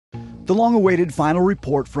The long-awaited final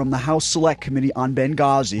report from the House Select Committee on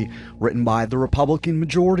Benghazi, written by the Republican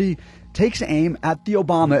majority, takes aim at the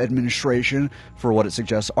Obama administration for what it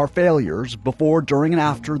suggests are failures before, during, and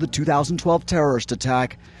after the 2012 terrorist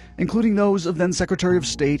attack, including those of then-Secretary of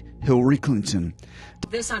State Hillary Clinton.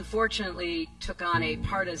 This unfortunately took on a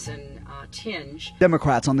partisan tinge.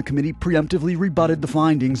 Democrats on the committee preemptively rebutted the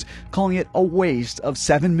findings, calling it a waste of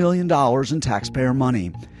 $7 million in taxpayer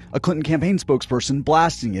money. A Clinton campaign spokesperson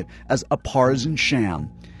blasting it as a partisan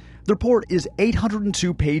sham. The report is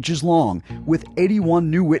 802 pages long, with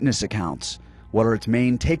 81 new witness accounts. What are its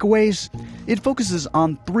main takeaways? It focuses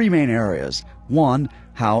on three main areas. One,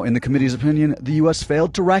 how, in the committee's opinion, the U.S.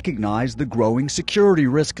 failed to recognize the growing security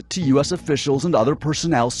risk to U.S. officials and other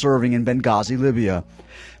personnel serving in Benghazi, Libya.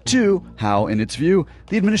 Two, how, in its view,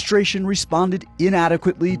 the administration responded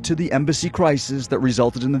inadequately to the embassy crisis that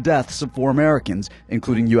resulted in the deaths of 4 Americans,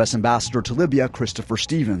 including U.S. Ambassador to Libya, Christopher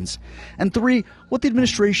Stevens. And three, what the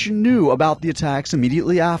administration knew about the attacks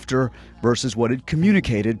immediately after versus what it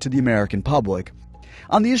communicated to the American public.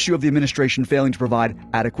 On the issue of the administration failing to provide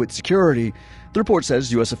adequate security, the report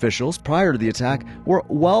says U.S. officials prior to the attack were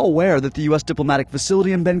well aware that the U.S. diplomatic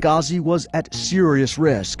facility in Benghazi was at serious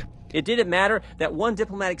risk. It didn't matter that one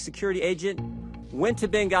diplomatic security agent went to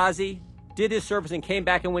Benghazi, did his service, and came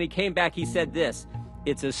back. And when he came back, he said this: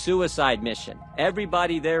 it's a suicide mission.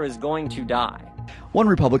 Everybody there is going to die. One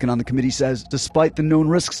Republican on the committee says despite the known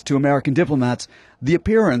risks to American diplomats, the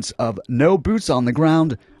appearance of no boots on the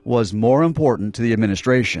ground was more important to the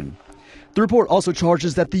administration. The report also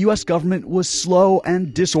charges that the U.S. government was slow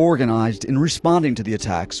and disorganized in responding to the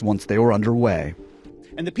attacks once they were underway.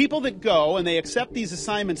 And the people that go and they accept these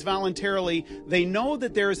assignments voluntarily, they know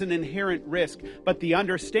that there is an inherent risk, but the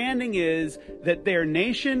understanding is that their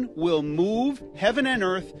nation will move heaven and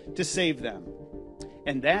earth to save them.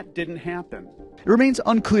 And that didn't happen. It remains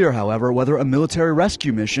unclear, however, whether a military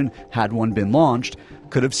rescue mission, had one been launched,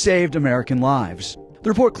 could have saved American lives. The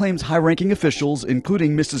report claims high-ranking officials,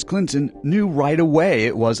 including Mrs. Clinton, knew right away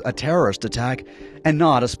it was a terrorist attack and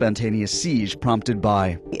not a spontaneous siege prompted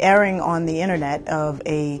by airing on the internet of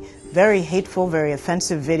a very hateful, very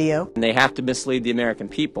offensive video. And they have to mislead the American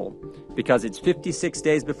people because it's 56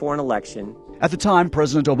 days before an election. At the time,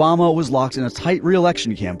 President Obama was locked in a tight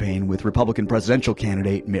re-election campaign with Republican presidential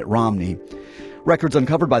candidate Mitt Romney. Records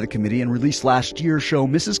uncovered by the committee and released last year show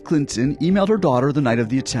Mrs. Clinton emailed her daughter the night of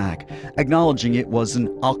the attack, acknowledging it was an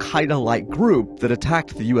al-Qaeda-like group that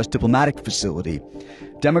attacked the U.S. diplomatic facility.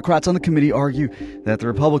 Democrats on the committee argue that the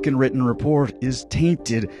Republican written report is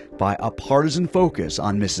tainted by a partisan focus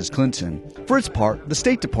on Mrs. Clinton. For its part, the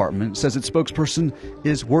State Department says its spokesperson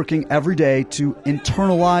is working every day to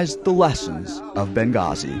internalize the lessons of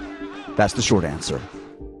Benghazi. That's the short answer.